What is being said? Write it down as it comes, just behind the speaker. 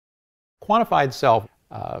Quantified self,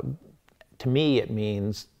 to me, it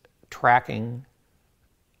means tracking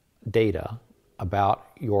data about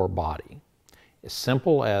your body. As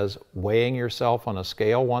simple as weighing yourself on a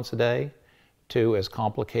scale once a day, to as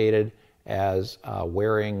complicated as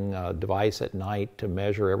wearing a device at night to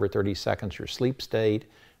measure every 30 seconds your sleep state,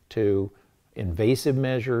 to invasive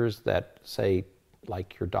measures that say,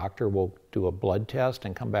 like your doctor will do a blood test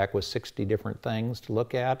and come back with 60 different things to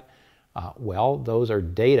look at. Well, those are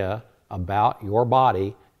data about your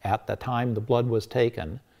body at the time the blood was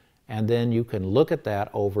taken, and then you can look at that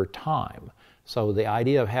over time. So the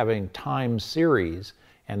idea of having time series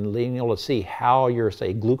and being able to see how your,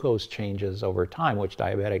 say, glucose changes over time, which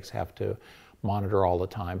diabetics have to monitor all the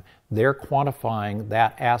time, they're quantifying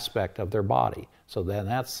that aspect of their body. So then in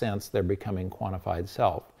that sense, they're becoming quantified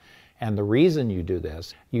self. And the reason you do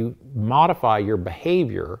this, you modify your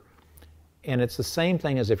behavior, and it's the same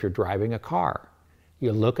thing as if you're driving a car.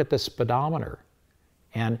 You look at the speedometer,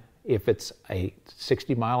 and if it's a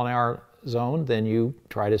 60-mile-an-hour zone, then you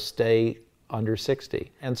try to stay under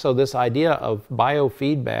 60. And so this idea of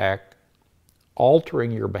biofeedback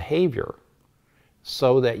altering your behavior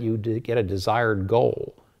so that you get a desired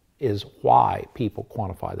goal is why people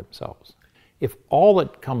quantify themselves. If all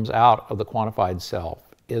that comes out of the quantified self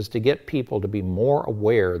is to get people to be more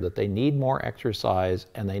aware that they need more exercise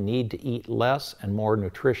and they need to eat less and more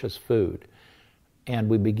nutritious food, and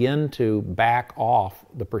we begin to back off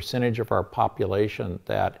the percentage of our population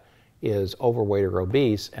that is overweight or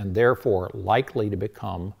obese and therefore likely to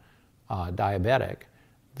become diabetic,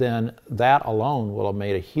 then that alone will have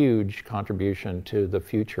made a huge contribution to the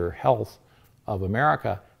future health of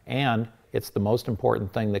America, and it's the most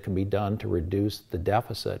important thing that can be done to reduce the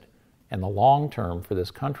deficit in the long term for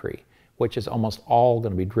this country, which is almost all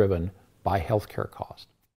going to be driven by healthcare costs.